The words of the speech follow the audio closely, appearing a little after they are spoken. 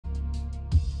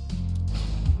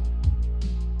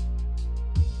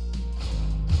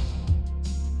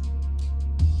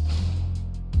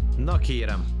Na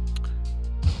kérem.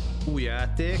 Új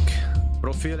játék.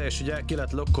 Profil, és ugye ki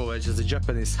lett lokkolva, ez a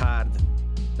Japanese Hard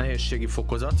nehézségi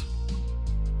fokozat.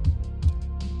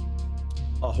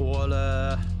 Ahol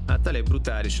hát elég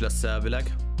brutális lesz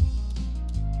elvileg.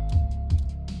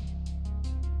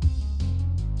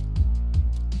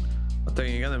 A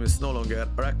tagging enemies no longer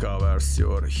recovers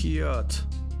your health.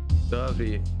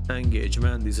 Every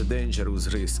engagement is a dangerous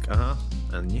risk. Aha,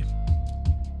 ennyi.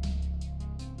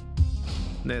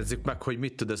 Nézzük meg, hogy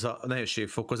mit tud ez a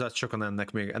nehézségfokozat. Sokan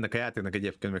ennek a játéknak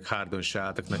egyébként még hardon se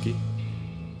álltak neki.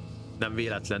 Nem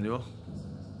véletlenül.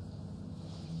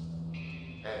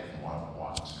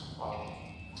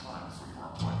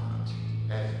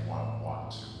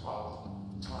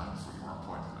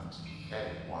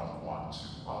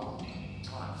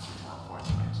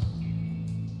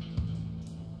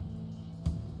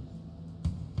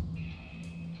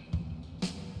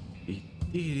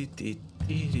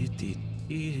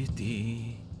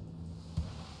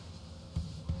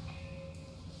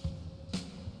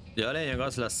 Ja, a lényeg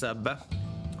az lesz ebbe,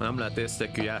 nem lehet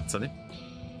észtékű játszani.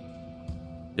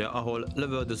 Ja, ahol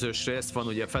lövöldözős rész van,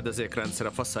 ugye a fedezékrendszer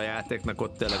a fasz a játéknak,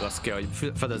 ott tényleg az kell,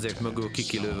 hogy fedezék mögül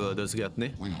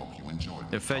kikilövöldözgetni.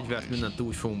 A fegyvert mindent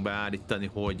úgy fogunk beállítani,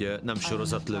 hogy nem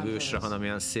sorozatlövősre, hanem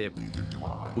ilyen szép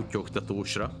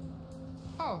kutyogtatósra.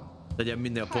 Legyen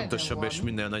minél pontosabb és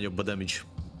minél nagyobb a damage.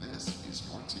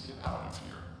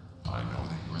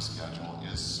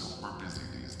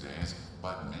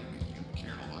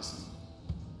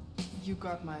 You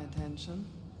got my attention.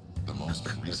 The most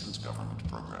recent government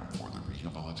program for the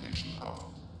rehabilitation of...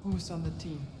 Who's on the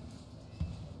team?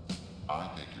 I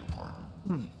beg your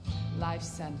pardon. Life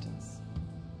sentence.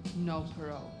 No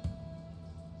parole.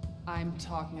 I'm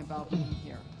talking about me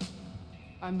here.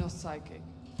 I'm no psychic,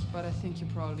 but I think you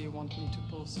probably want me to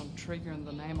pull some trigger in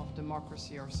the name of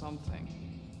democracy or something.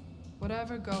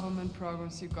 Whatever government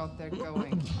programs you got there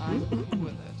going, I'm cool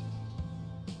with it.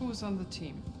 Who's on the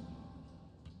team?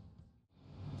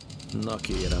 Na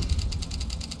kérem.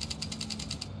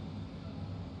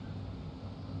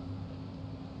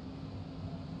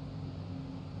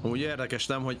 Úgy érdekes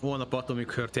nem, hogy holnap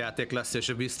Atomic Heart játék lesz, és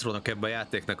a bistrónak ebben a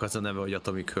játéknak az a neve, hogy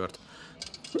Atomic Heart.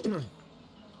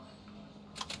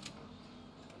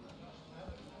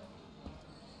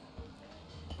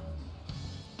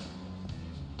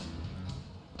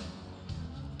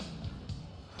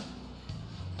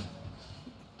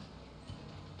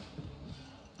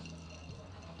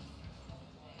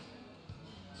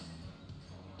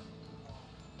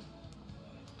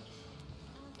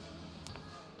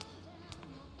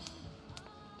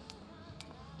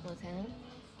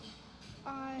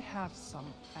 I have some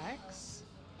eggs,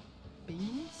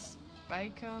 beans,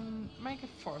 bacon, make it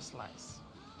 4 slices.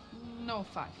 No,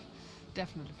 5.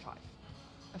 Definitely 5.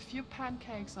 A few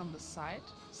pancakes on the side,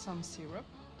 some syrup,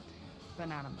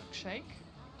 banana milkshake,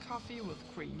 coffee with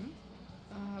cream.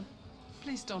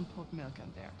 Please don't put milk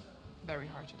in there. Very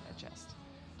hard to digest.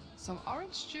 Some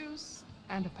orange juice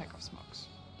and a pack of smokes.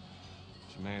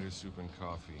 Tomato soup and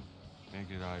coffee.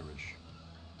 Make it Irish.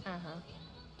 Uh-huh.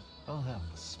 I'll have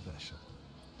a special.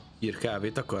 Ír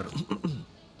kávét akar?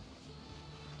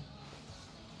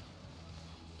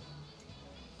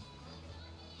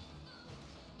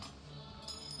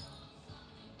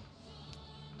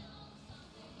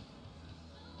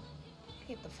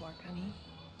 Keep the fork, honey.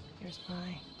 Here's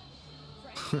pie.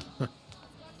 You're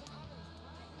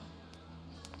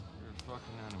a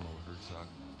fucking animal, Herzog.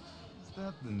 Is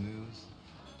that the news?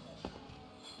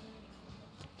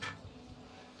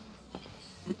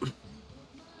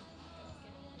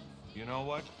 You know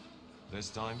what? This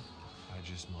time, I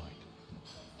just might.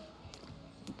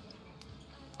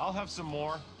 I'll have some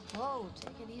more. Whoa,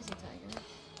 take it easy, Tiger.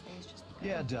 Things just...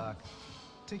 Yeah, Doc.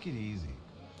 Take it easy.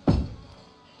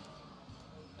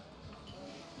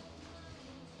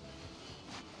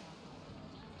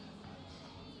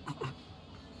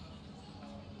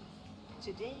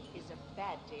 Today is a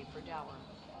bad day for Dower.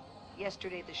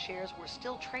 Yesterday, the shares were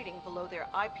still trading below their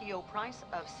IPO price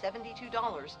of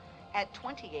 $72 at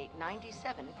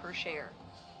 $28.97 per share.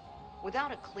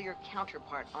 Without a clear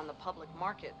counterpart on the public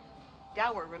market,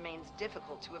 Dower remains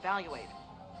difficult to evaluate.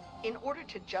 In order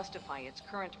to justify its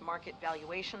current market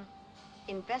valuation,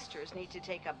 investors need to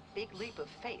take a big leap of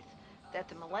faith that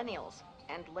the millennials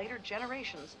and later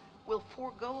generations will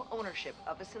forego ownership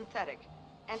of a synthetic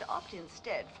and opt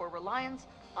instead for reliance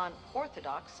on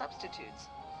orthodox substitutes.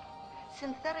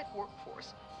 Synthetic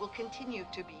workforce will continue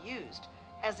to be used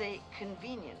as a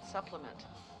convenient supplement.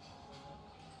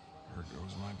 There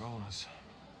goes my bonus.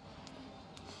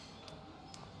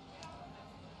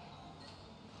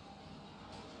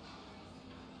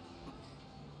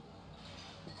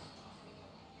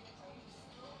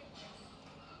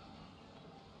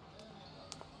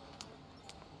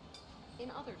 In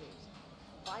other news,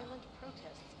 violent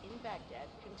protests in Baghdad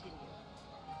continue.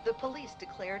 The police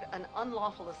declared an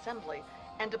unlawful assembly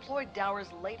and deployed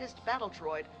Dower's latest battle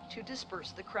droid to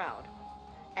disperse the crowd.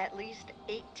 At least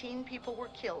 18 people were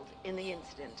killed in the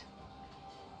incident.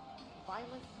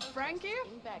 Violent protests Frankie,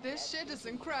 in Baghdad this shit is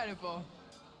incredible.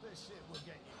 This shit will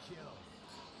get you killed.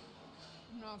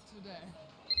 Not today.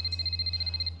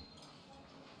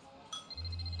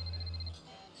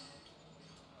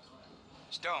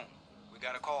 Stone, we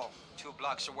got a call 2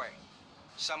 blocks away.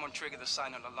 Someone triggered the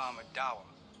silent alarm at Dower.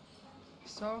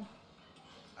 So,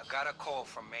 I got a call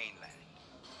from mainland.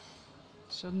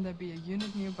 shouldn't there be a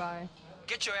unit nearby?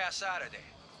 Get your ass out of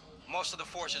there. Most of the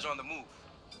force is on the move.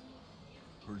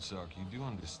 Herzog, you do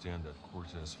understand that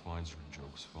Cortez finds your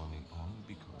jokes funny only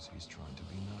because he's trying to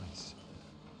be nice.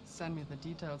 Send me the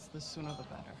details, the sooner the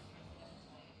better.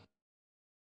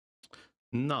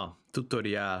 Na,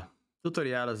 tutoriál.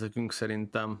 Tutoriál az nekünk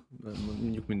szerintem,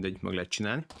 mondjuk mindegy, meg lehet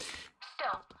csinálni.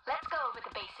 Stone, let's go over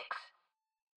the basics.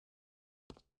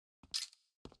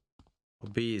 A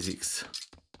basics.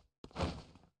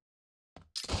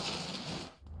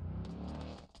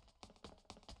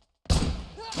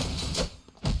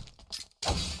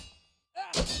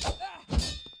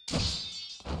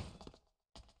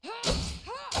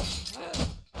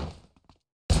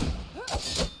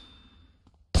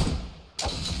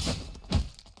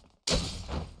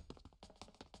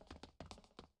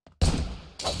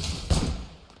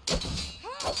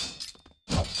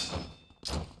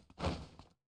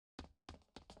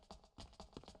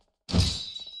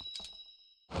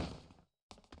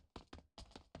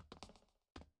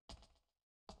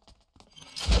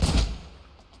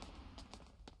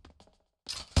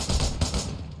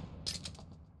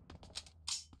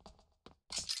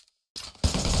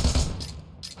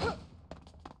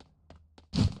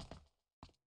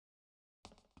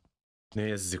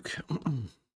 Nézzük.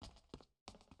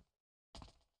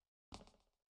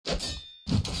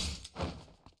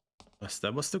 Ezt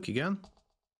elbasztuk, igen.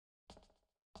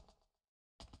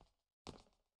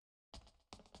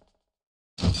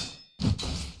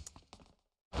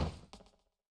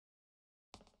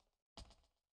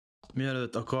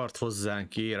 Mielőtt a kart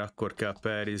hozzánk ér, akkor kell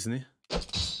perizni.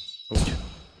 Úgy.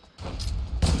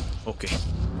 Oké.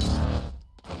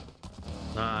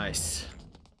 Nice.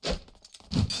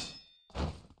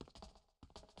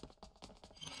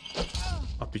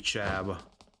 A picsába.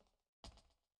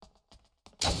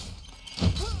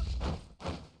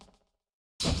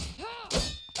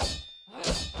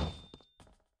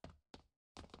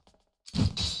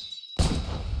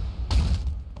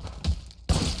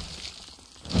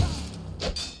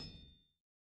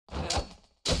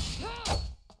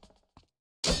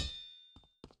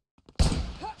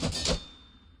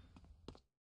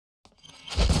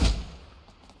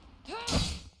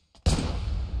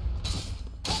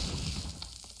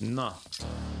 Na,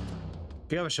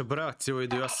 kevesebb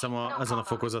reakcióidő, azt hiszem ezen a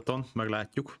fokozaton,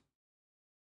 meglátjuk.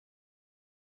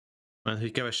 Mert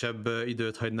hogy kevesebb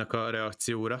időt hagynak a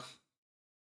reakcióra.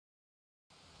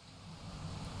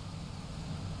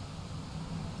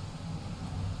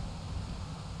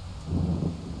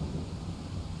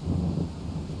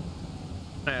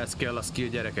 Ehhez kell a skill,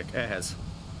 gyerekek, ehhez.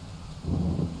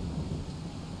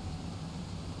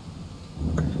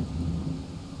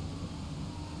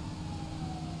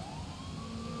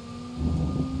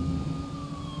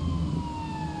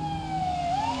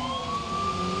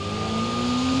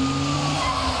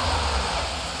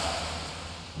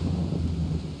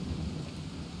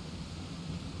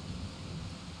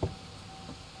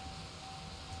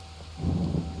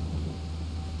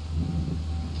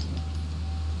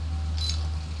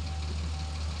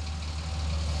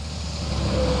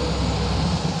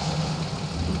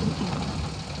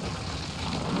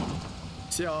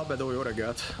 Szia, Bedó, jó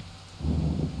reggelt!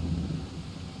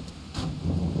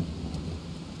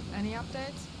 Any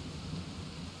updates?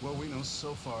 What we know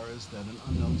so far is that an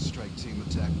unknown strike team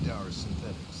attacked Dower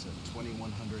Synthetics at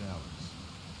 2100 hours.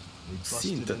 They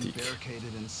busted and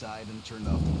barricaded inside and turned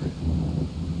off the grid.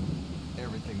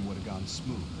 Everything would have gone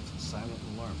smooth if the silent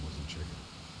alarm wasn't triggered.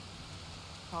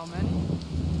 How many?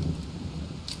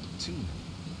 Too many.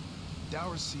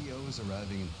 Dower CO is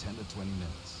arriving in 10 to 20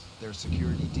 minutes. Their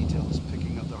security detail is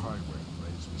picking up the hardware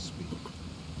right as we speak.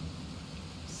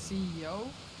 CEO?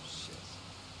 Shit.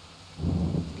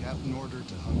 Captain ordered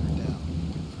to hunker down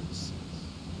and wait for the sins.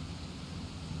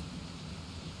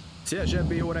 Szia,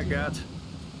 Zsebbi, jó reggelt!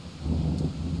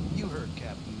 You heard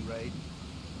Captain, right?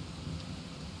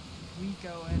 We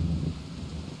go in.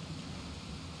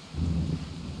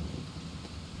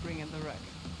 Bring in the wreck.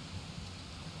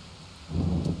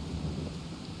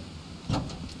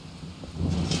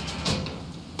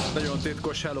 Nagyon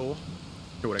titkos, hello.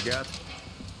 Jó reggelt.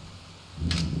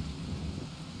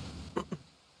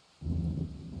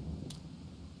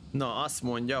 Na, azt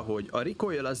mondja, hogy a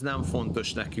recoil az nem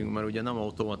fontos nekünk, mert ugye nem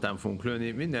automatán fogunk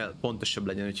lőni, minél pontosabb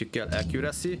legyen, úgyhogy kell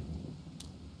accuracy.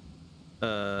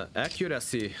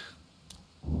 Accuracy.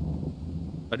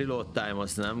 A reload time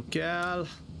az nem kell.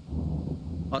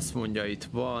 Azt mondja, itt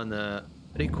van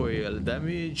recoil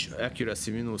damage,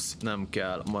 accuracy mínusz nem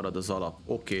kell, marad az alap.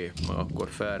 Oké, akkor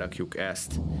felrakjuk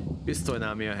ezt.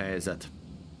 Pisztolynál mi a helyzet?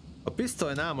 A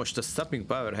pisztolynál most a stopping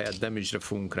power helyett damage-re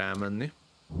fogunk rámenni.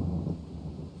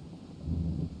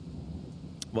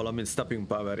 Valamint stopping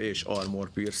power és armor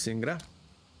piercingre.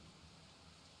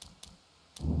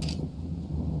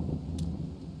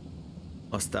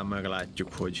 Aztán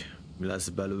meglátjuk, hogy mi lesz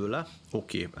belőle.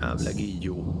 Oké, elvileg így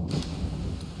jó.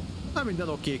 Na minden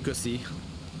oké, köszi.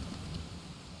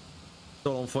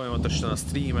 Tolom folyamatosan a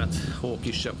streamet, hol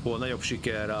kisebb, hol nagyobb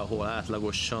sikerrel, hol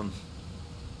átlagosan.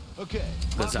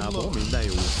 Igazából minden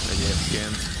jó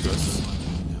egyébként. Kösz.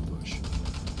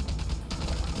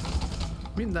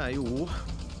 Minden jó.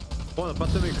 Holnap a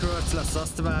többi Hertz lesz,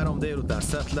 azt várom, délután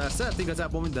Settler. Szeret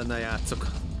igazából mindennel játszok.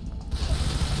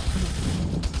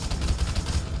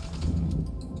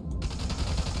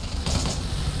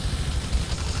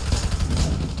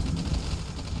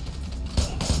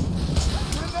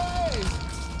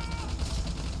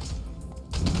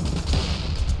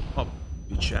 A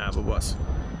picsába basz.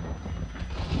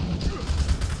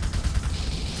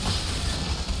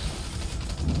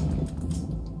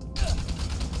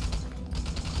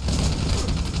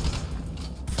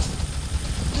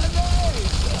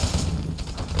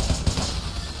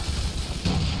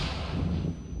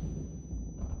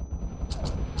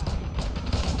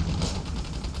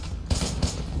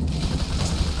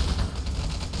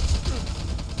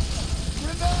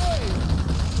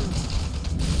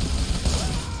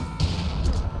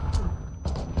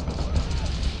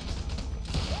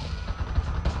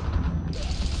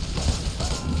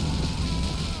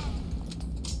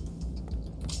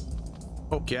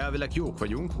 Oké, elvileg jók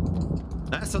vagyunk.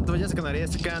 Ezt mondtam, hogy ezeken a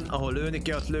részeken, ahol lőni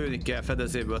kell, ott lőni kell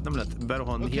fedezéből, ott nem lehet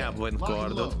berohanni, hiába van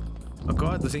kardod. A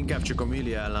kard az inkább csak a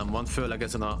melee ellen van, főleg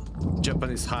ezen a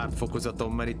Japanese hard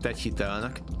fokozaton, mert itt egy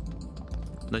hitelnek.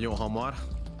 Nagyon hamar.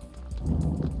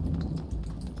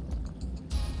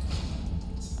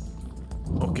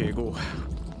 Oké, go.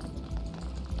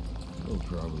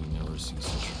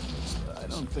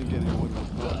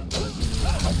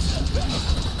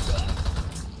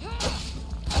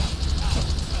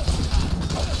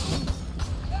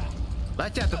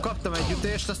 Látjátok, kaptam egy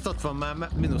ütést, azt ott van már,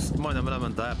 mínusz, majdnem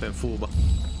lement a HP-n fullba.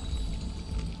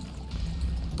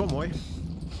 Komoly.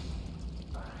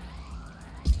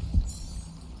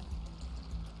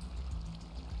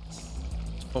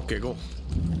 Oké, go.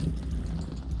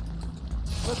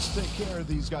 Let's take care of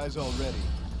these guys already.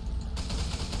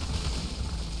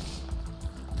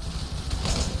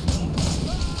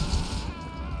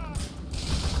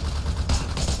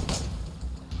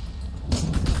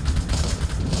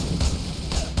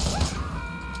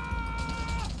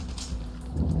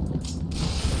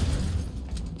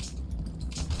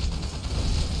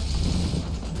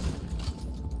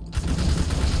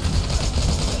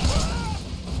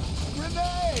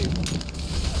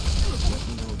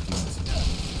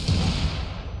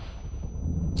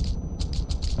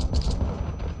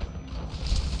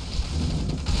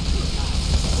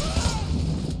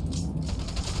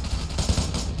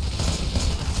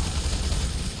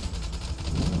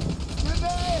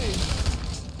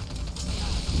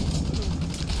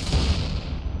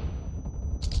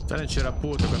 Szerencsére a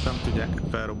pultokat nem tudják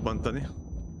felrobbantani.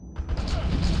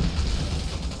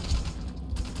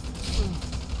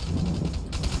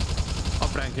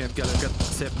 Apránként kell őket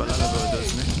szépen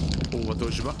lelövöldözni,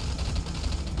 óvatosba.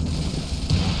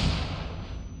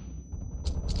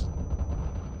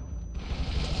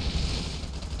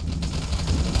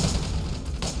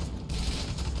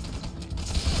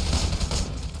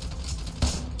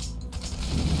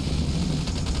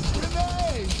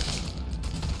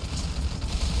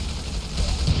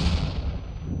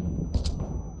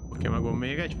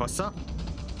 Még egy passza.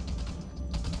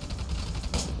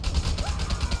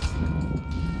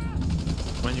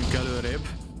 Menjünk előrébb.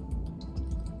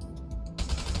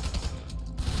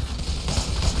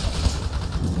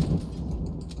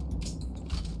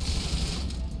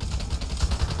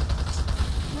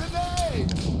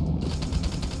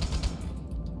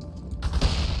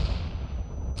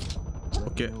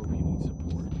 Oké.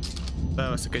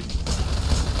 Felveszek egy...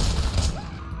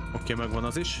 Oké, megvan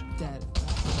az is.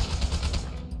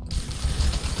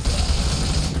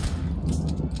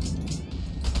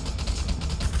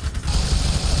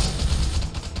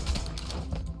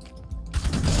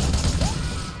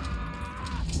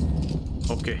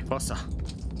 Oké, fasza.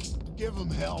 Give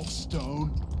him hell,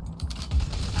 Stone.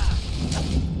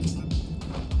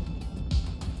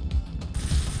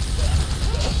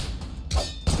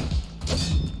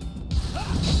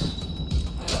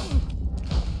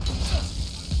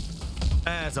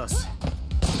 Ez az.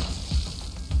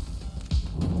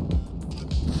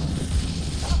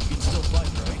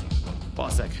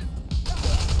 Baszeg.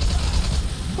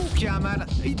 Bukjál már,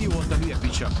 idióta hülye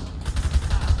picsa.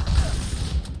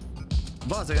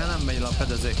 Bazeg, hát nem megy le a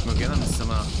fedezék mögé, nem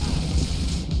hiszem el.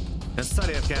 Ez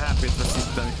szarért kell HP-t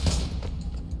veszíteni.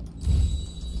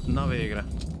 Na végre.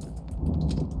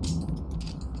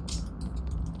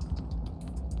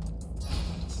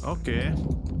 Oké.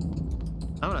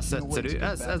 Nem lesz egyszerű,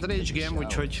 ez rage game,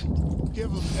 úgyhogy...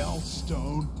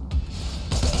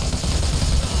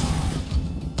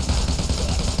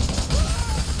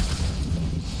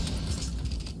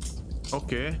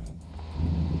 Oké.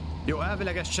 Jó,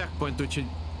 elvileg ez checkpoint, úgyhogy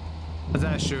az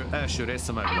első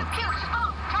része megvan.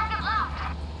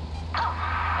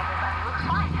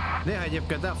 Néha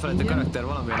egyébként elfelejt a karakter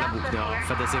valamiért lebukni a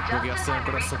fedezék mögé, aztán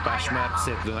akkor a szopás, mert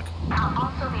szétlőnek.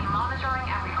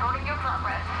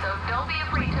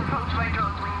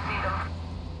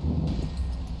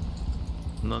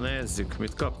 Na nézzük,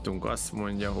 mit kaptunk. Azt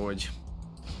mondja, hogy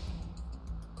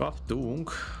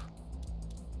kaptunk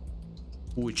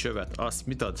új csövet. Azt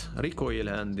mit ad?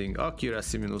 Recoil handling,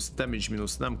 accuracy minus, damage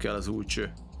minus, nem kell az új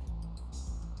cső.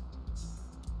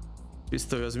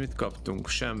 Pisztolyhoz mit kaptunk?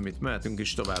 Semmit, mehetünk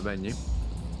is tovább, ennyi.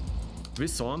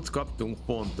 Viszont kaptunk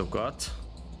pontokat.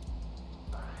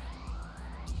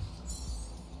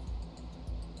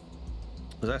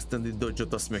 Az extended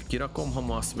dodge-ot azt még kirakom, ha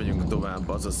ma azt megyünk tovább,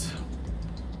 azaz.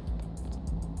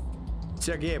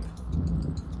 Szia, Gabe!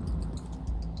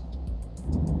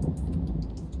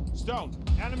 Stone,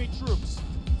 enemy troops.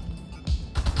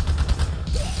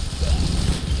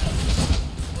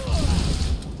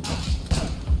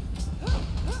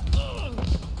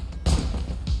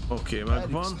 Oké,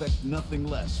 megvan. Okay, lock and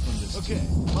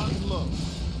load.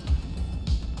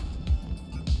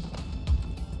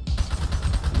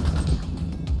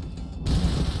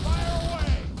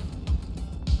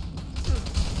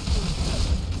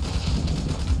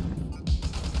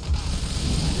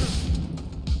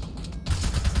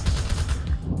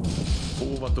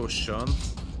 Óvatosan.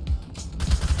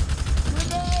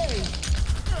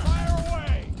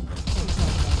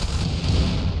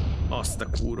 Azt a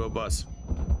kurva basz.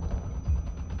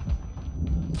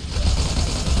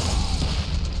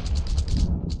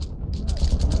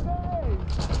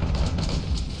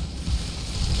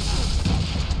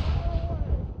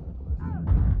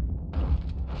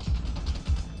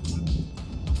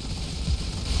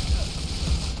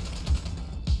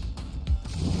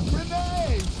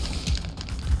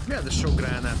 Mi ez a sok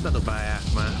gránát? Ne dobálják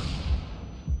már.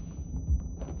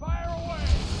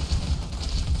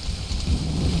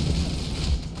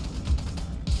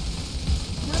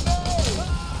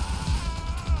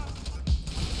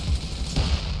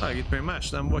 Itt még más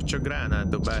nem volt, csak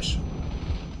gránátdobás.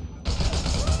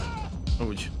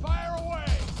 Úgy.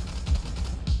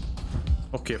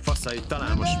 Oké, faszai,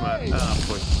 talán most már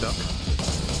elfogytak.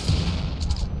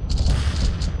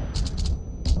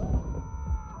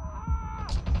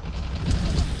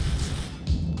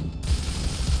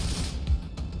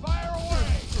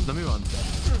 Na mi van?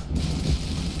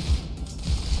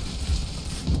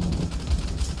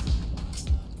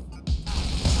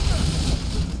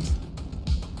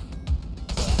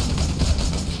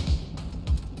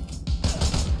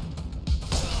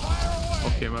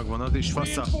 Oké, megvan az is,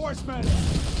 fasza. On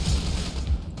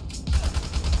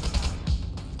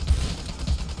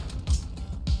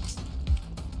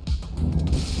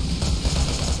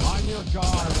your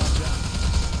guard.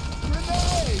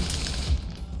 Grenade!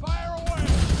 Fire away!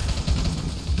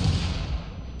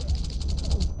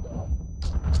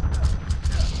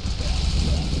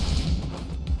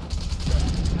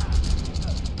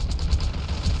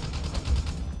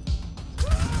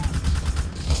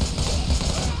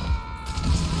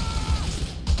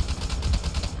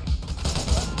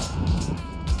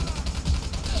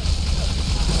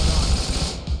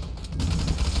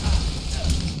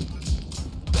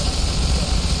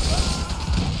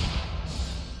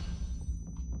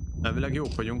 Elvileg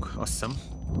jók vagyunk, azt hiszem.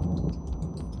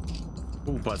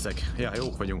 Bazzeg. Ja,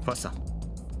 jók vagyunk, fasza.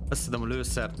 Összedem a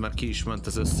lőszert, mert ki is ment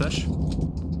az összes.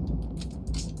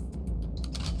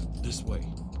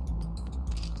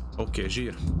 Oké,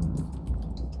 zsír.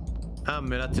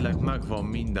 Elméletileg megvan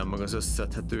minden, meg az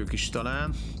összedhetők is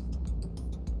talán.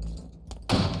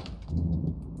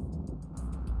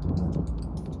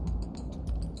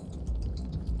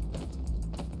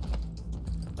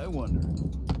 wonder,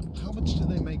 how much do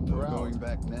they make per hour? Going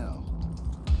back now,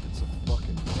 it's a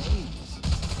fucking maze.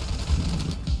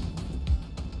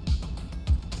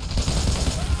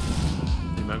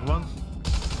 Mi megvan?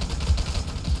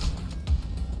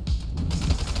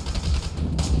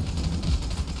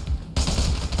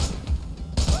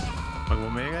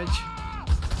 Megvan még egy.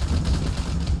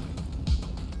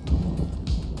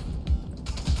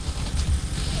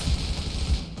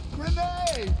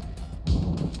 Grenade!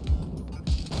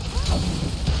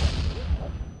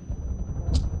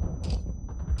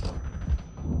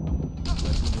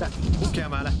 Bukjál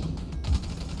már le!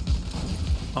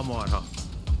 A marha.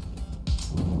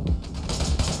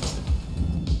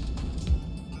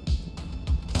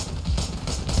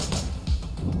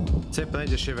 Szépen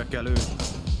egyesével lőni.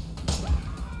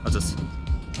 Azaz.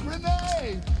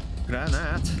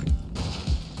 Granát!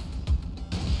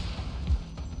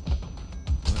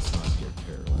 Let's not get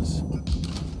careless.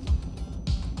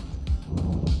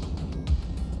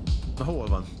 Na hol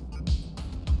van?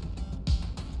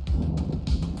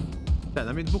 De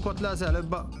nem itt bukott le az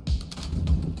előbb a...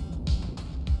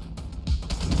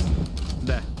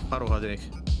 De, a rohadék.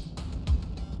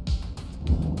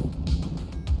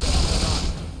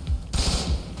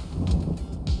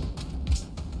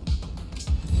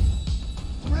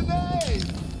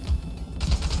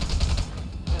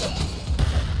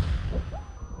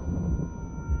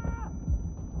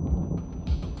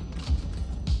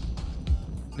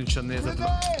 Nincsen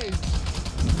nézetre.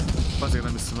 Azért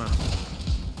nem hiszem el.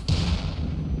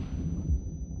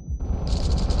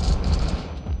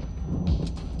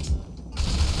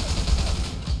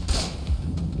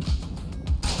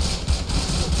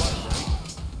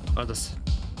 Azaz.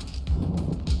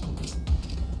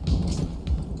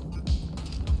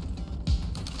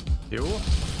 Jó.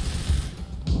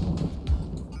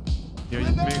 Jöjj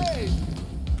itt még.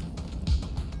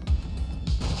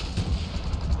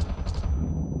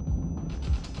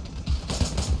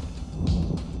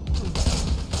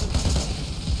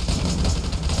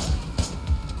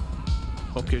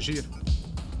 Oké, zsír.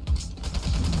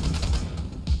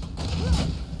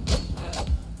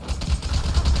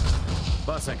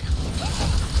 Baszek.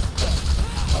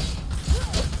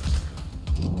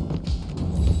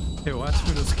 Jó, hát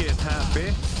mínusz 2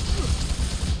 HP.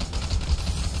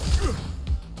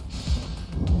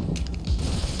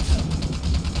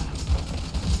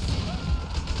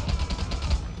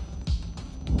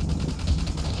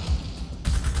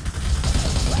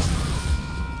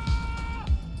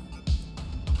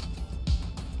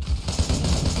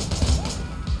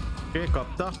 Oké,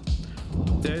 kapta.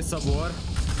 Tejszabor.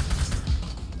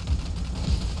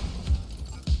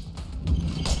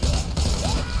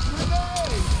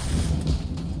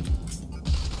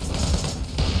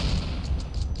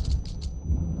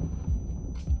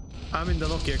 Á,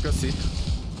 minden oké, köszi.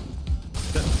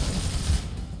 De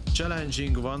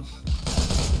challenging van.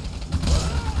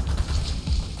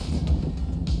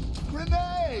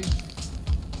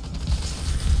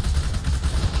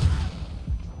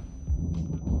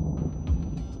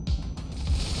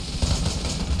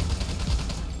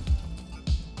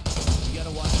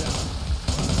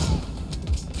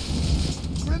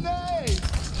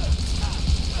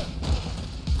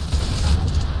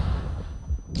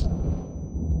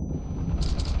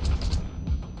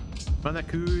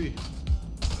 Menekülj!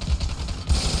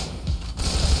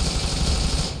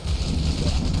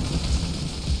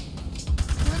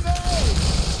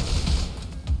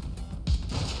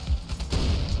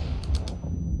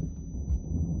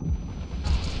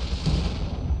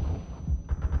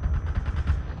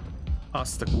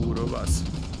 Azt a kurva basz.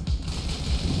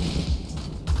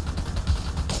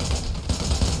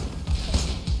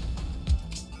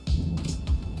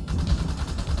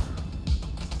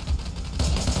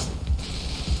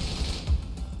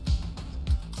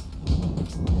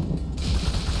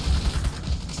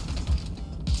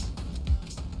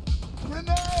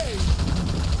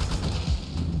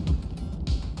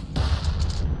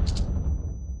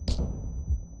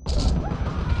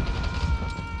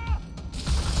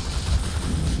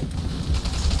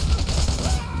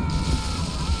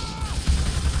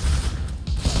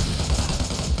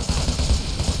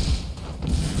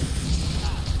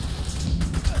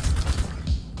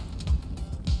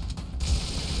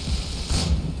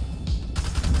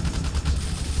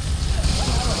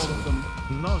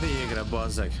 Na végre,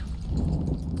 bazzeg.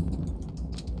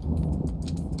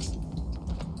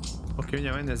 Oké,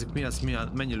 ugye megnézzük mi az,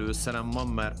 mennyi lőszerem van,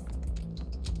 mert...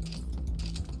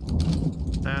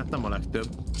 Hát nem a legtöbb.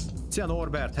 Szia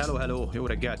Norbert, hello, hello, jó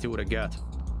reggelt, jó reggelt.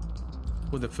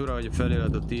 Hú, de fura, hogy a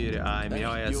feliratot írja, mi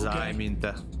ez mint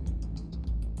te.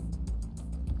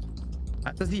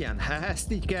 Hát ez ilyen,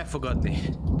 ezt így kell fogadni.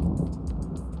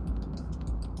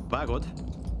 Vágod?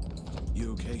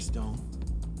 You okay, Stone?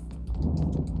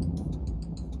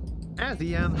 Ez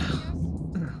ilyen.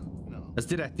 Ez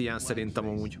direkt ilyen szerintem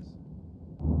amúgy.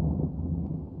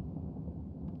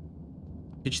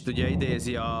 Kicsit ugye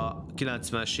idézi a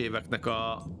 90-es éveknek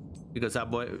a...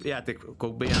 Igazából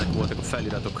játékokban ilyenek voltak a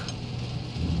feliratok.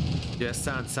 Ugye ez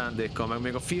szánt szándékkal, meg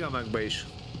még a filmekben is.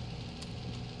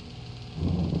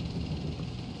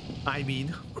 I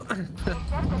mean.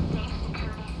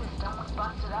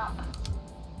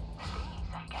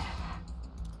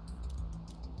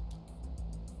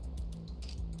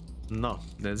 Na,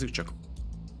 nézzük csak.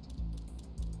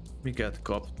 Miket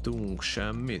kaptunk?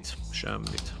 Semmit?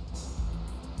 Semmit.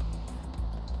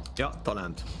 Ja,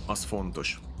 talánt. Az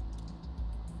fontos.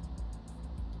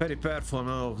 Peri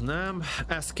performance, nem.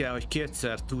 Ez kell, hogy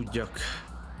kétszer tudjak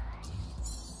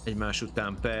egymás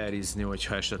után perizni,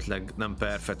 hogyha esetleg nem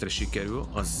perfektre sikerül.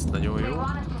 Az nagyon jó.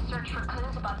 Have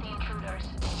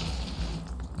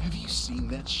you seen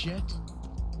that shit?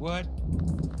 What?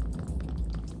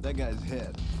 That guy's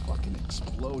head fucking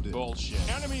exploded. Bullshit.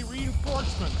 Enemy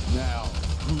reinforcement. Now,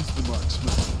 who's the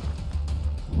marksman?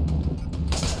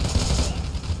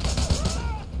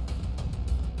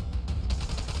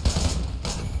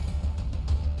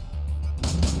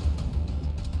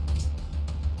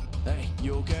 Hey,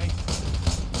 you okay?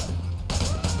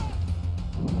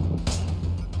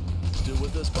 Still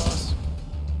with us, boss?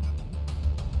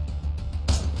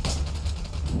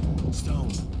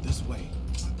 Stone, this way.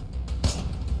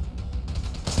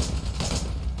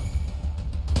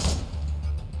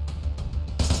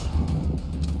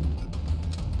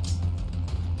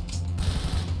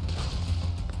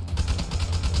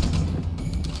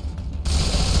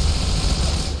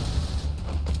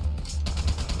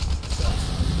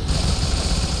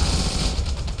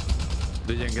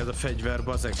 De gyenge ez a fegyver,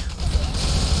 bazeg.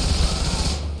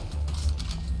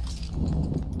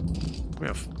 Mi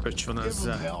a pöcs van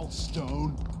ezzel?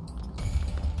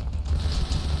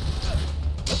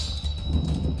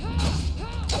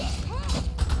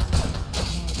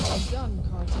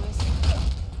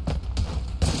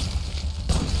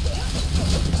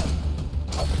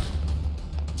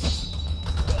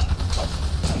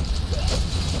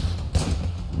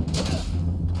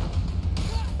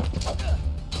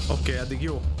 Oké, eddig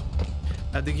jó.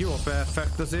 Eddig jó a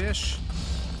perfektezés.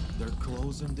 They're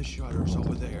closing the shutters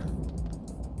over there.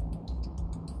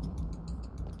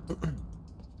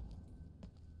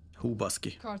 Hú,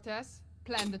 baszki. Cortez,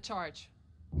 plan the charge.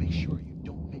 Make sure you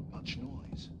don't make much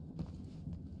noise.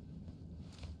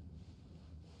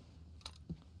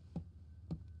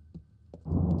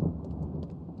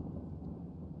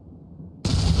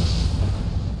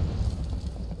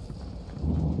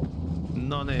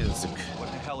 Na nézzük. What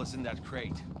the hell is in that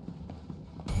crate?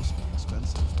 Must be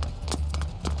expensive.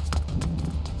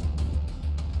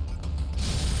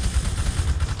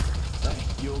 Hey,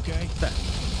 you okay? Te,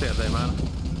 térdelj már.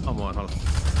 A marhal.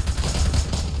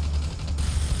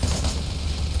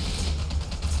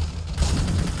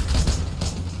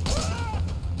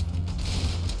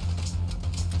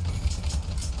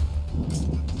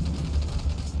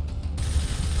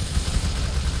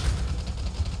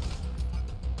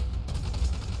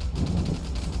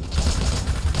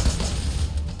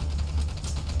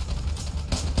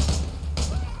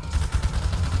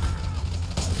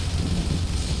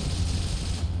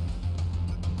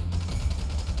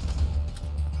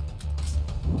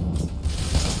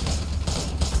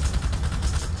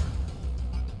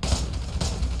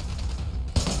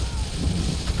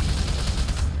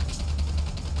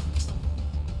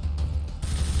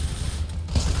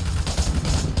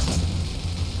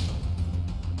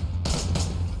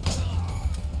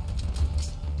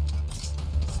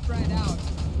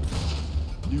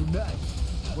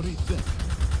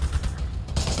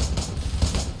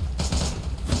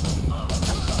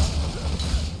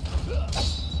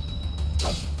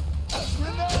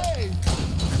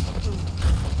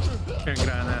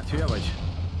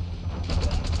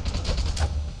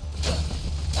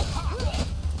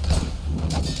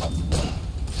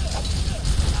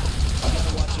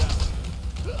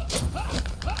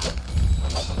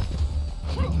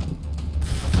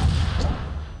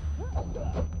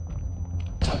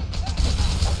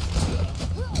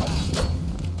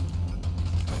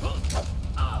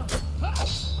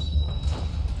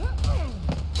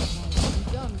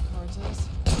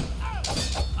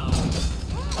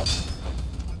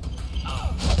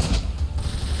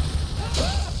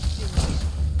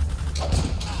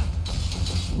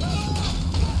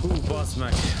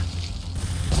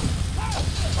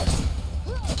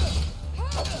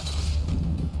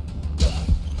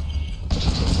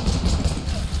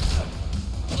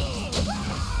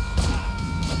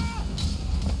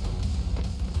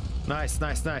 Nice,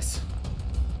 nice, nice.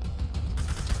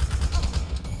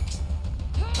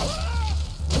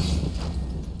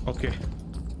 Oké.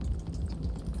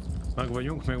 Meg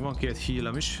vagyunk, még van 2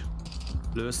 healem is.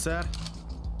 Lőszer.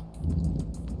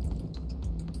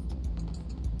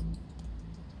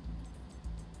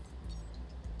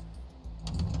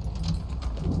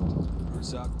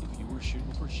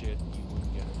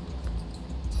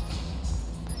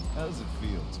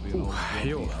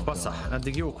 Jó, passza,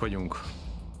 eddig jók vagyunk.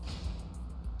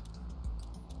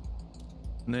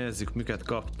 Nézzük, miket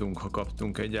kaptunk, ha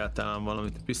kaptunk egyáltalán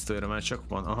valamit. A pisztolyra már csak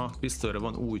van. Aha, pisztolyra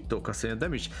van új tokaszén.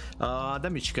 A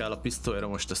damage kell a pisztolyra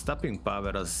most. A stepping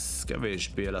power az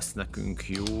kevésbé lesz nekünk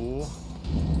jó.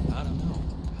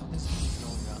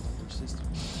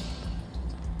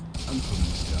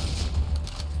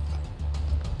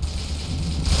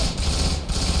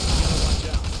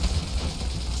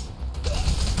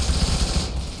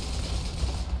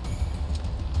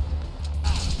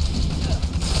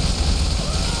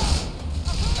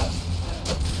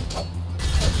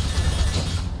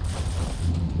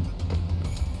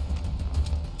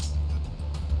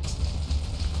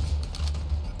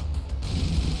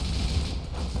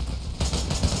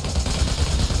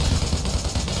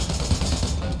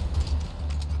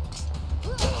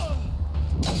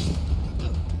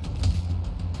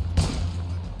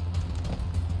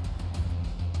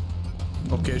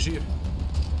 Oké, zsír.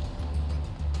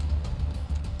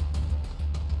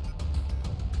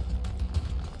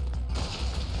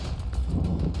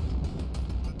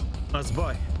 Az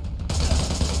baj.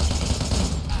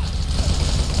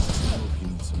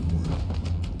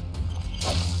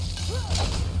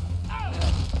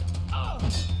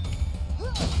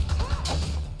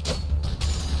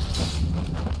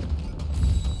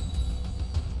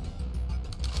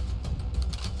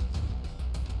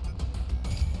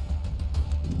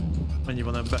 Mennyi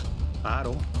van ebbe?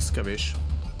 3? Az kevés.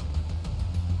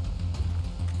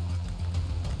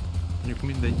 Mondjuk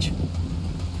mindegy.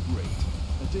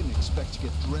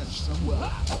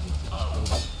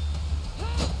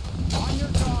 On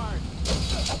your guard.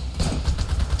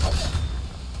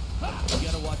 You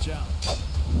gotta watch out.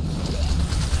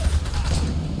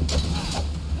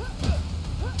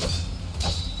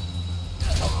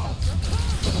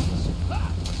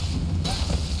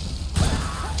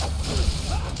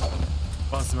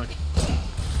 Bassz meg.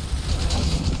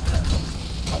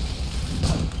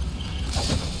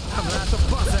 Kamerátok,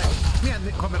 bazzeg!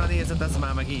 Milyen kamera nézet ez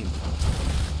már megint?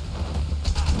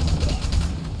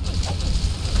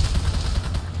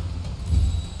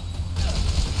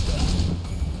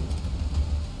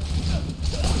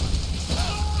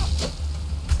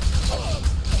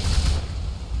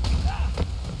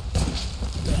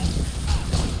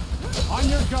 On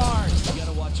your guard. You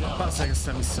gotta watch out. Bazzeg, ezt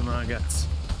nem hiszem el, getsz.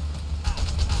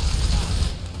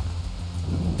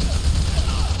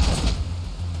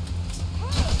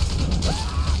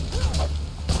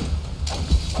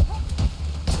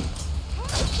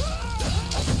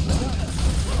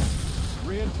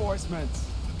 Reinforcements.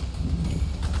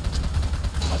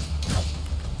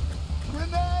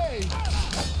 Grenade!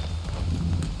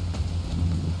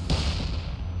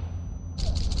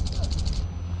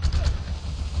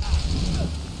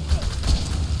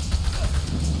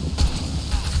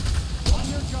 On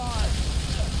your guard.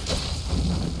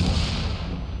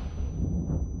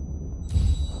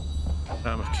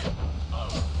 Remek.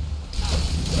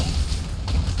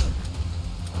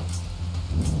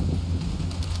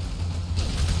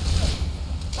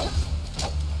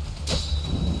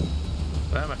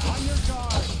 Remek. On your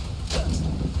guard.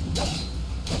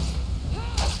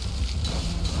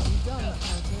 You done,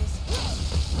 Countess?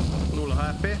 0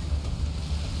 HP.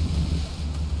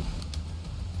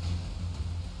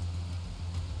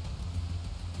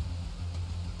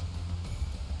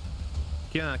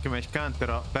 Kéne nekem egy counter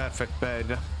a perfect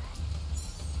pair-re.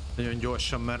 Nagyon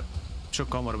gyorsan, mert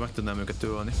sokkal hamarabb meg tudnám őket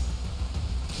ölni.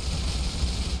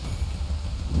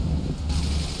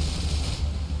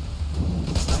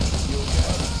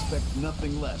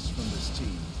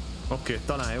 Oké,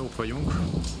 talán jók vagyunk.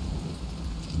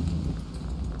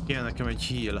 Kéne nekem egy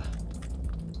heal.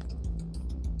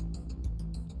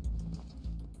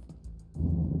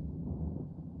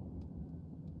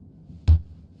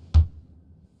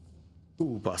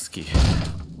 Baszki.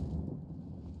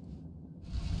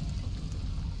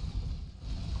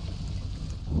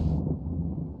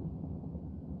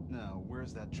 Now,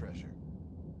 where's that treasure?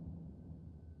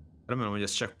 Remélem, hogy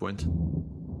ez checkpoint.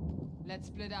 Let's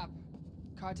split up.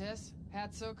 Cortez,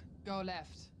 Herzog, go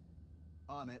left.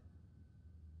 On it.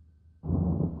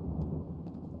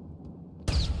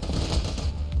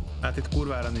 Hát itt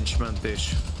kurvára nincs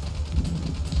mentés.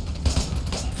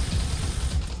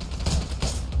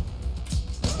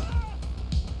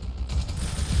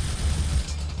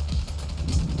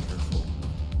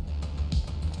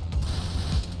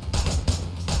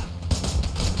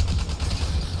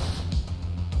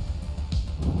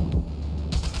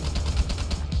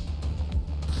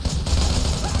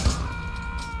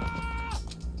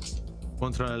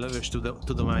 Kontroller lövős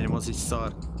tudományom az így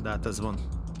szar, de hát ez van.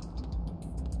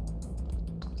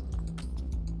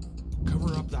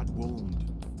 Cover up that wound.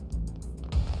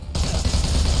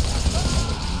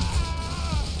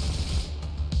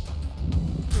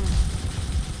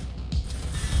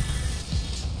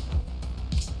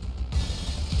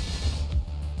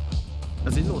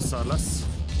 Ez így lószar lesz.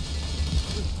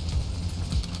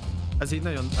 Ez így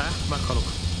nagyon... meghalok.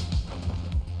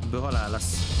 Ebből halál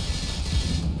lesz.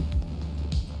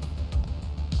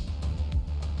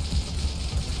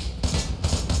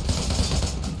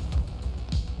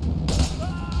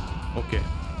 Oké,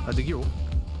 eddig jó.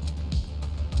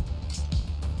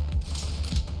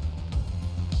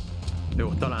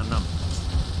 Jó, talán nem.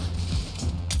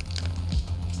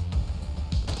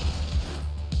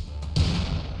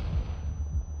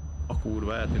 A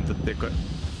kurva, eltüntették a...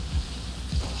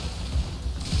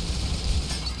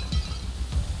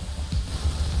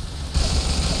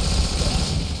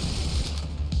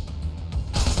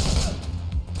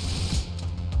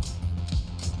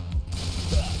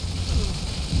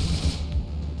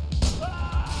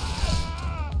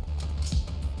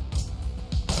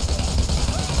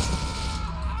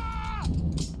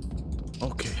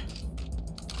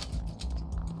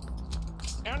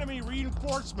 Enemy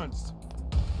reinforcements.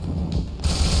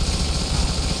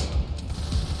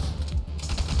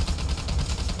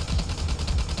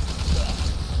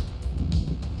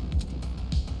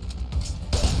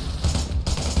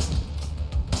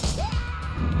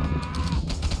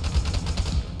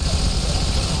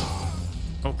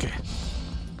 Oké.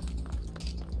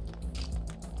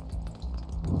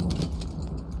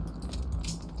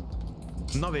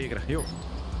 Na végre, jó.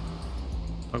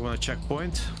 Megvan a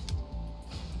checkpoint.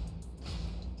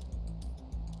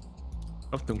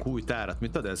 Kaptunk új tárat,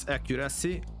 mit ad ez?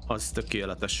 Accuracy, az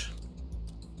tökéletes.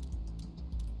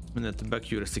 Minél több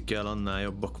accuracy kell, annál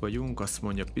jobbak vagyunk. Azt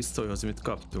mondja, pisztolyhoz mit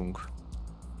kaptunk?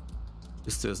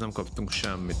 Pisztolyhoz nem kaptunk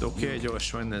semmit. Oké,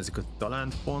 gyorsan megnézzük a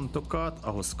talentpontokat.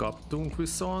 Ahhoz kaptunk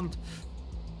viszont.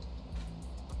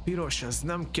 Piros, ez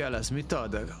nem kell, ez mit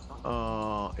ad?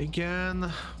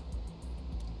 Igen.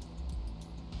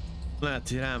 Lehet,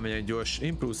 hogy rámegyek gyors.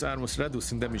 Improves armors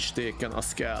reducing damage taken,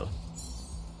 az kell.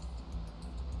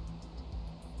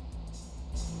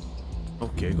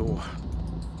 Oké, go.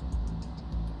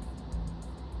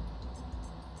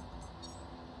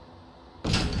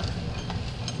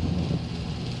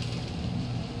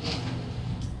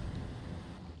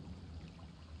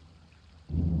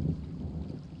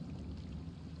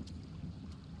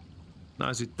 Na,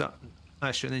 ez itt a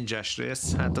első ninjás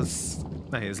rész, hát az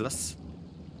nehéz lesz.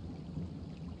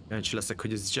 Kíváncsi leszek,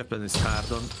 hogy ez Japanese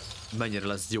hardon mennyire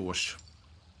lesz gyors.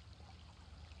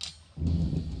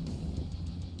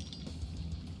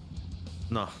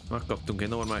 Na, megkaptunk egy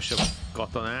normálisabb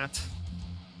katonát.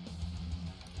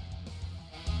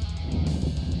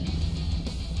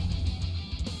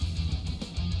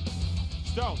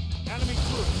 Stone, enemy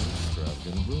troops. Trapped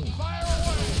in a room. Fire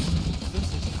away. This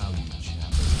is how you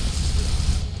challenge.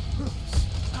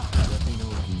 Let me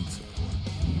know if you need support.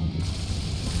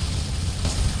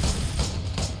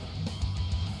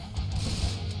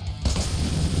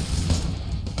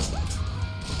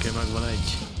 Oké, megvan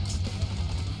egy.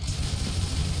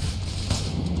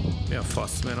 Mi a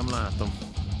fasz? Miért nem látom?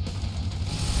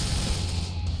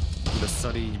 De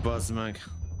szar így, bazd meg.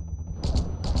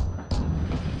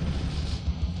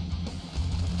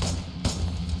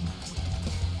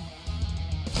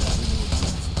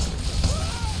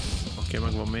 Oké,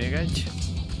 megvan még egy.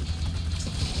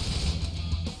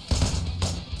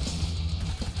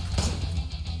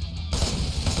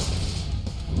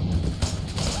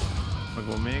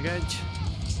 Megvan még egy.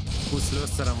 20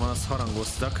 lőszerem van, azt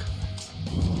harangoztak.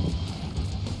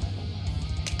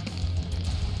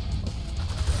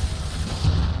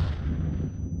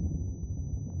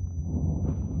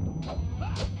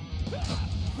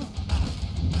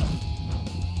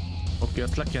 Oké,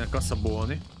 azt le kéne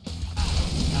kaszabolni.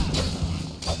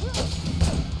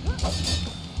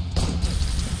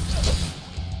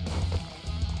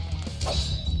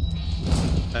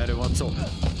 Erről van szó.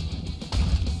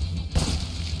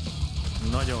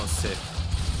 Nagyon szép.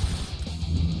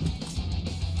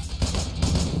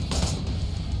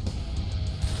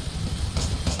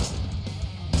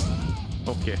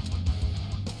 Oké.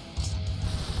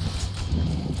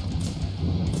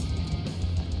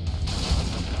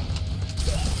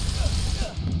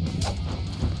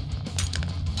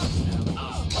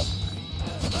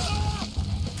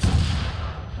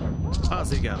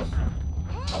 Az igen.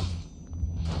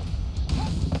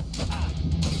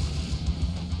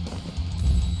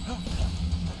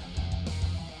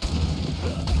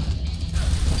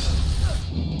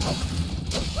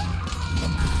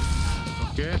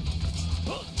 Oké.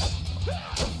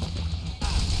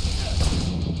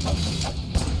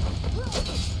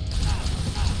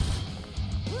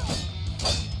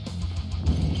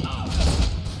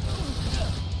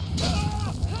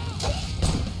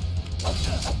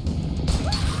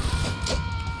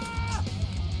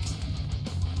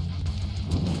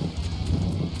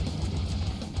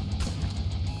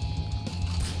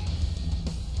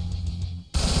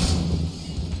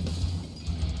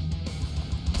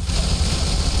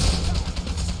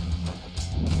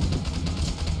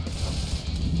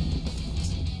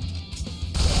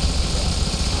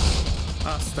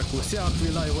 Szia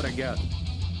Aquila, jó reggel!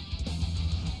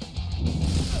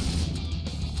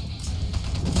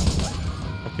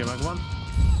 Oké, megvan.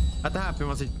 Hát a HP-m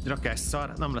az egy rakás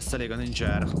szar, nem lesz elég a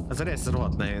ninjára. Ez a rész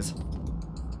rohadt nehéz.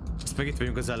 Ezt meg itt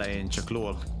vagyunk az elején, csak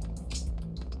lol.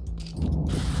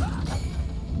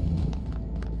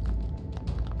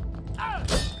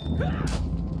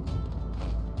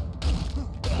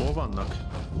 Hol vannak?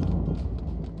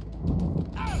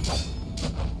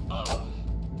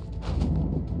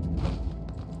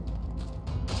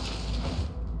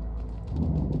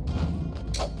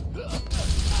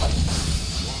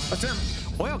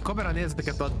 Olyan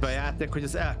kameranézeteket ad be a játék, hogy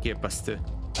ez elképesztő.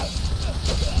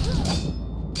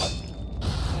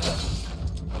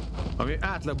 Ami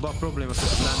átlagban a probléma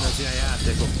szokott lenni az ilyen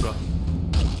játékokkal.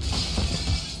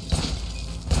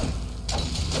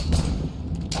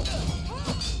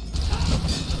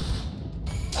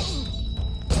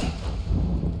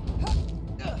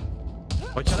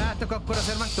 Hogyha láttok, akkor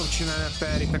azért meg tudom csinálni a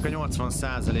periknek a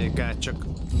 80%-át, csak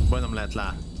baj nem lehet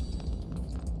látni.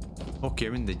 Oké,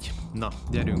 mindegy. Na,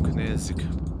 gyerünk, nézzük.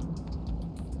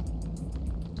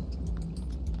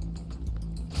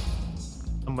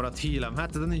 Nem maradt hílem.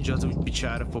 Hát ez a ninja az úgy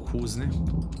picsára fog húzni.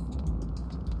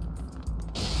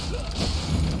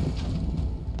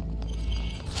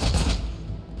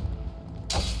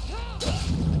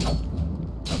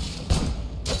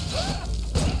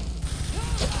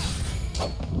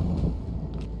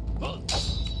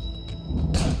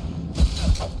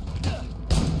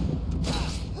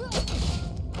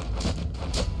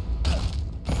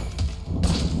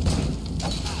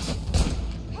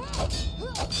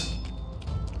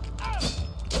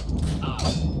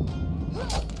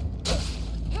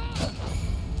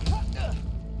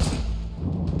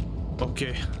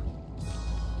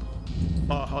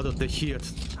 Adott egy hírt.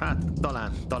 Hát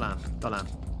talán.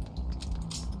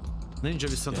 Ninja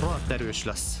viszont rohadt erős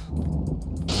lesz.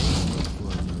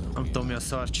 Nem tudom mi a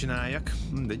szar csináljak.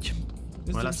 Mindegy.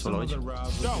 Majd lesz valahogy.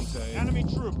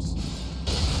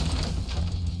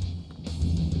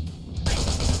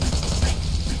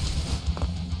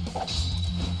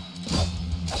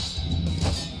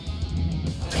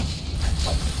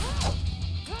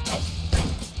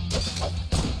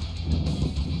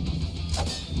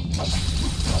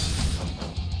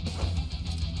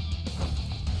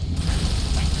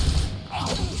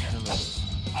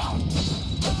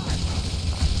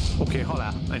 Oké,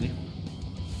 halál, ennyi.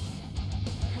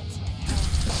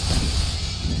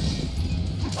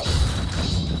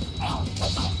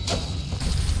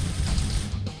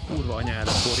 Kurva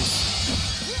anyára, Boris.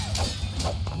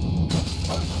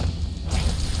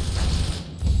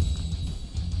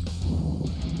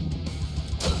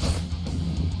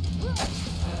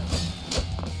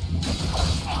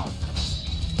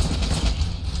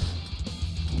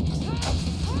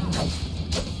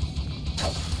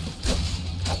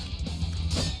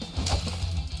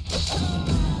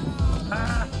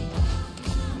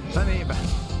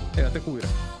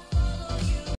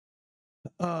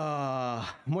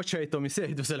 Mocsai Tomi, szia,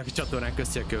 üdvözöllek a csatornán,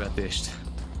 köszi a követést.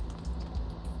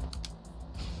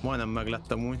 Majdnem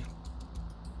meglettem úgy.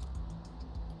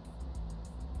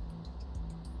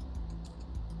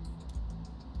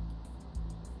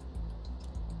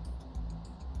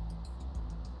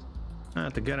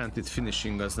 Hát a guaranteed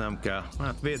finishing az nem kell.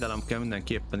 Hát védelem kell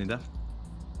mindenképpen ide.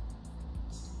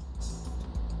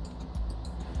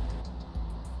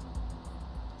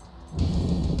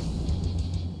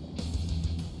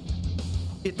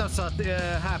 Itt nem szabad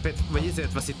HP-t vagy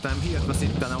izét veszítem, hírt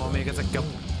veszítenem, amíg ezekkel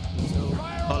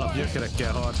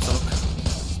alapgyökerekkel harcolok.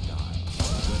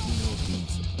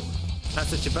 Hát,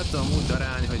 hogyha be tudom úgy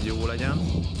darálni, hogy jó legyen,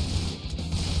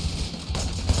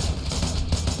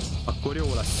 akkor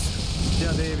jó lesz.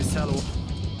 Szia Davis, hello!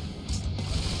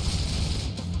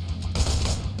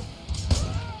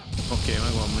 Oké,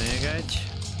 megvan még egy.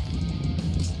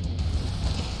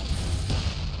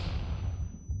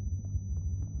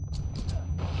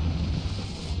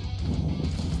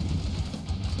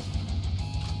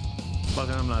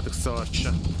 Baga nem látok szart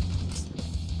se.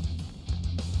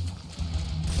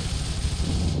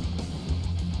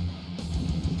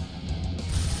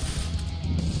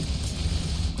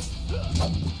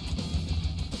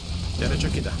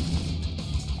 csak ide.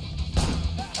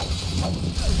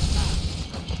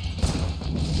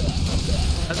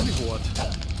 Ez mi volt?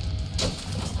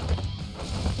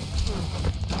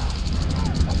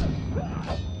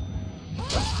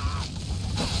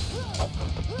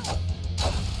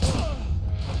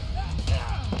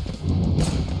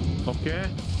 Oké.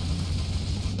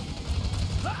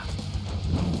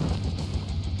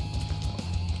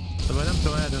 De nem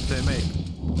tudom eldönteni melyik.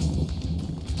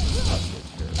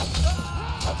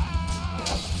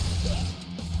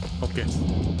 Oké.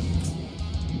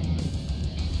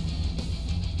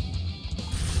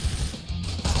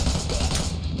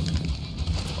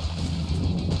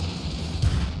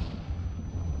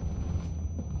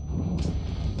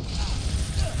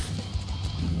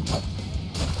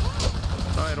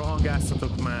 Aj,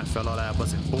 rohangászatok már fel alább,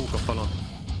 az egy pók a falon.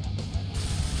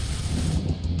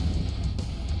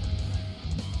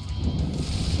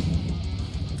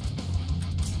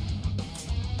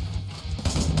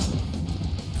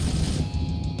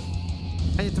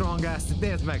 Ennyit rohangászni,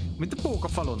 nézd meg, mint a pók a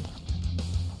falon.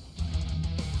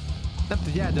 Nem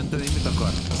tudja eldönteni, mit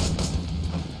akar.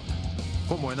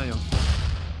 Komoly nagyon.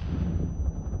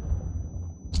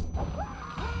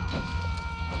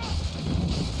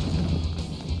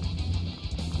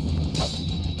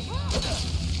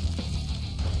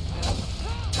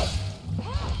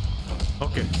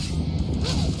 Oké.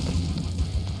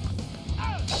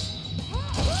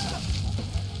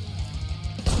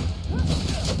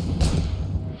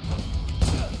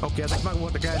 Oké, ezek meg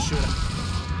voltak elsőre.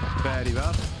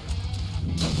 Ferrivel.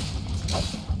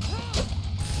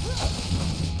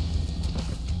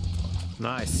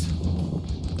 Nice.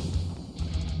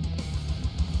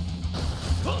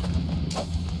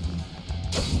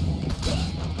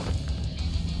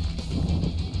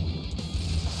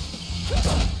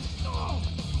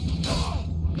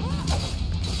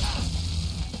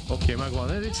 Oké,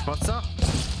 megvan ez is, faca.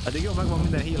 Eddig jó, megvan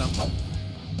minden healem.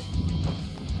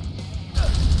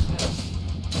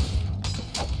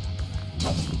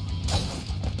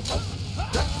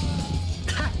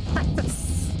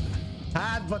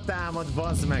 Hátba támad,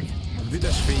 bazd meg!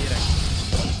 Büdös féreg!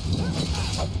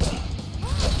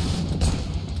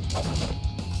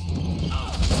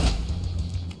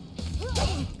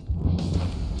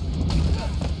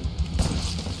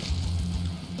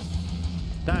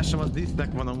 Társam, az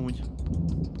disznek van amúgy.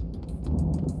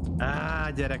 Á,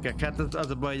 gyerekek, hát az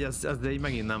a baj, hogy ezzel így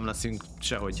megint nem leszünk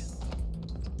sehogy.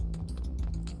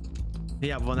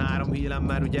 Hiába van 3 healem,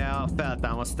 mert ugye a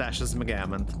feltámasztás az meg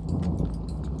elment.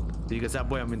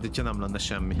 Igazából olyan, mint hogyha nem lenne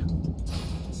semmi.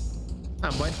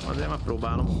 Nem baj, azért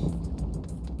megpróbálom.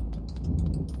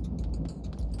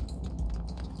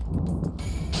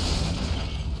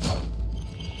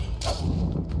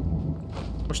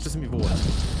 Most ez mi volt?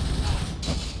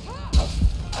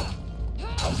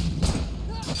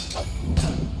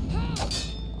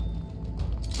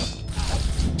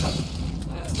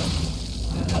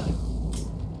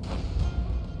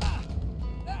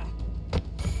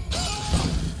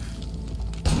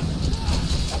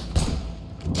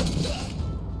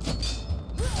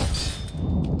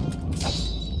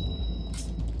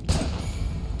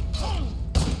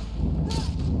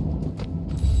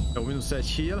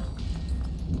 Egy heal.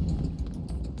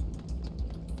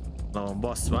 Na van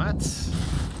baszva át.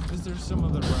 Is there some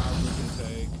other route we can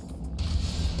take?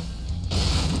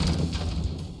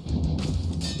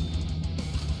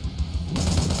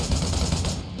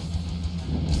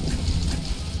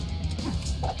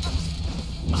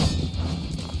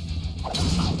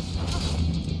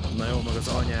 Na jó, meg az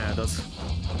anyád az.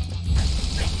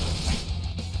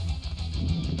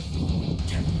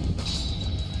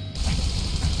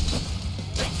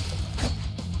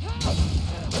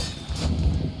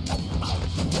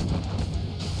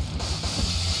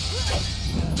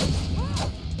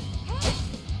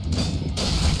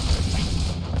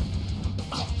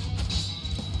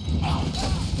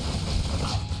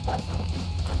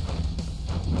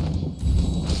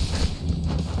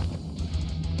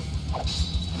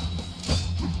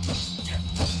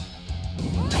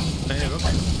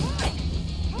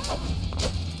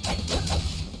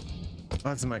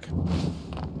 Adsz meg.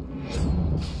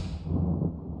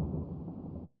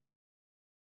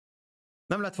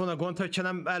 Nem lett volna gond, hogyha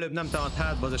előbb nem támad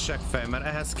hátba az a seggfej, mert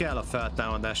ehhez kell a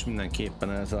feltámadás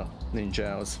mindenképpen ez a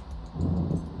ninjához.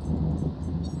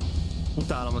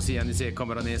 Utálom az ilyen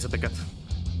kamera nézeteket.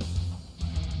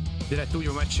 Direkt úgy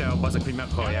van meccselve azok, hogy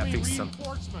meghallják fixen.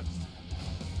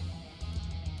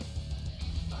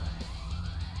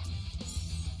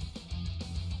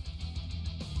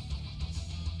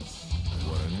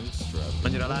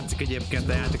 Annyira látszik egyébként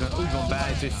a játékon, úgy van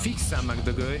beállítva, hogy fixen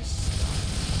megdögölj.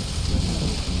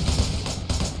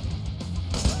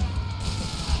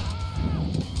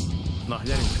 Na,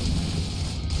 gyerünk!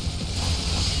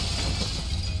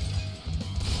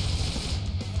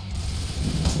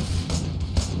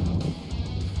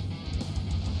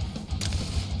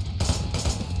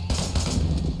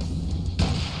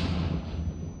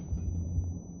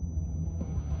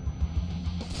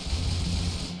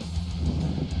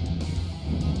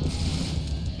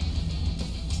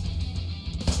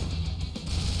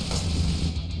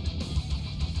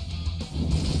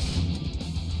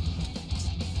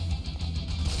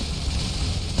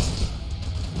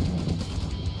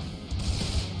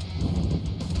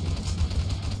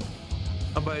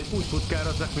 Úgy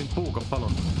futkározzák, mint pók a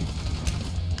falon.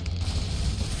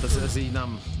 Ez így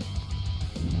nem.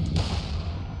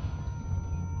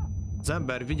 Az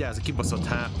ember vigyáz a kibaszott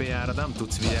HP-jára, nem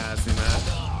tudsz vigyázni,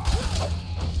 mert...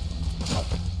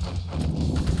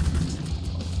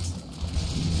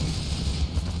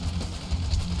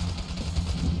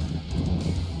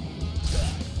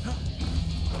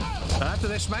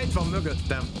 Látod, és már itt van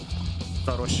mögöttem.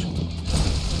 Szaros.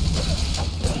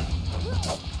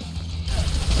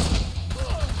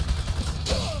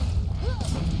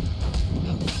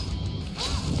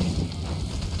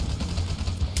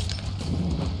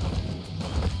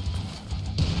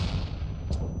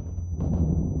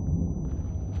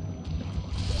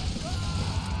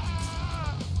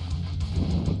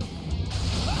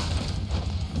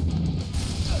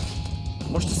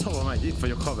 Itt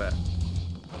vagyok, haver.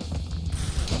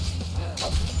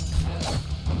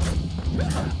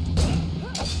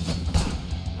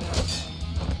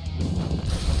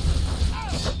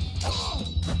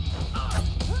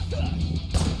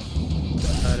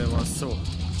 Erről van szó.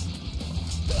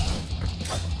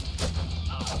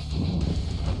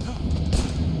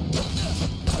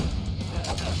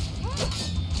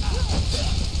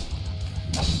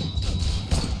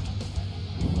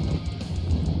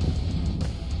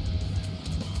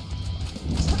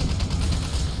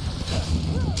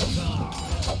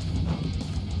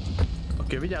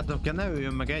 Vigyáznom kell, ne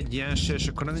öljön meg egy ilyen se, és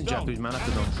akkor a ninját úgy már le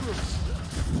tudom.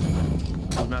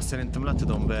 Úgy már szerintem le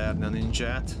tudom verni a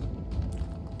ninját.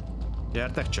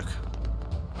 Gyertek csak!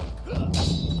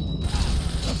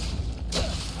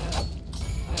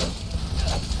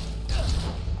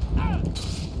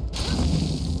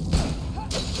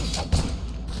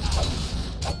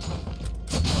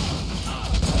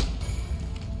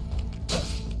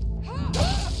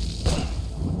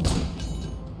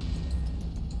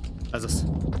 Ez az.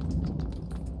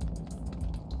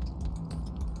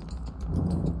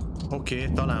 Oké,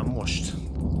 talán most.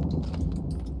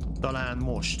 Talán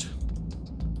most.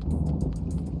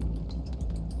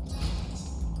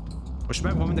 Most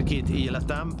megvan mind a 2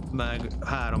 életem, meg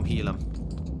 3 healem.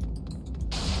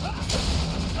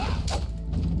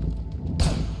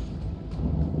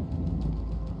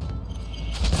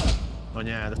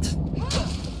 Anyádat.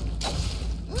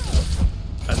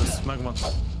 Ez az, megvan.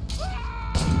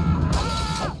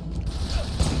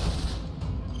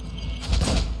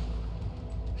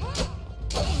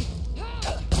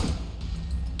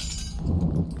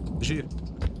 Zsír.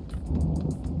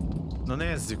 Na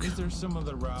nézzük. Is there some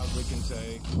other route we can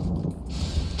take?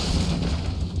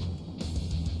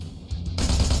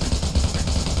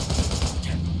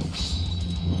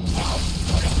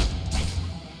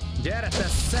 Gyere te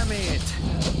szemét!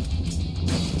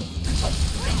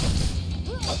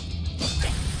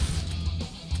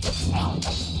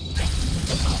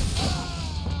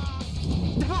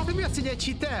 De hát mi azt, hogy egy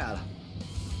hitel?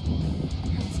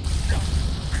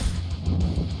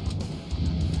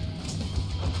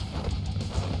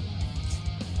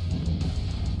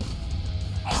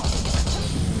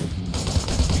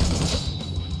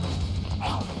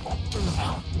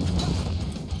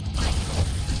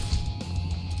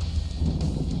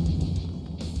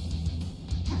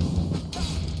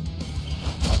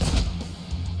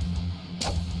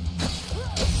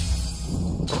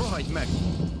 Meg.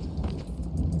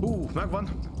 Megvan.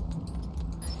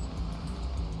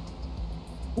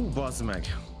 Bazd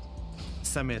meg.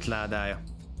 Szemétládája.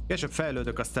 Később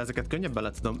fejlődök, aztán ezeket könnyebben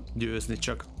le tudom győzni,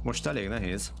 csak most elég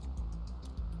nehéz.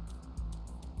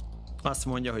 Azt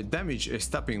mondja, hogy damage és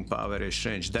stopping power és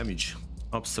range damage.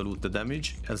 Abszolút damage.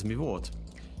 Ez mi volt?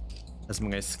 Ez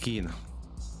meg egy skin.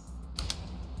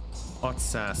 Ad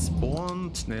 100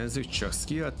 pont. Nézzük csak,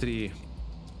 skill tree.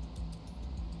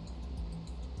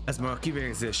 Ez már a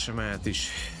kivégzésre mehet is.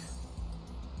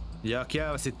 Ugye, aki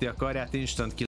elveszíti a karját, instant kill.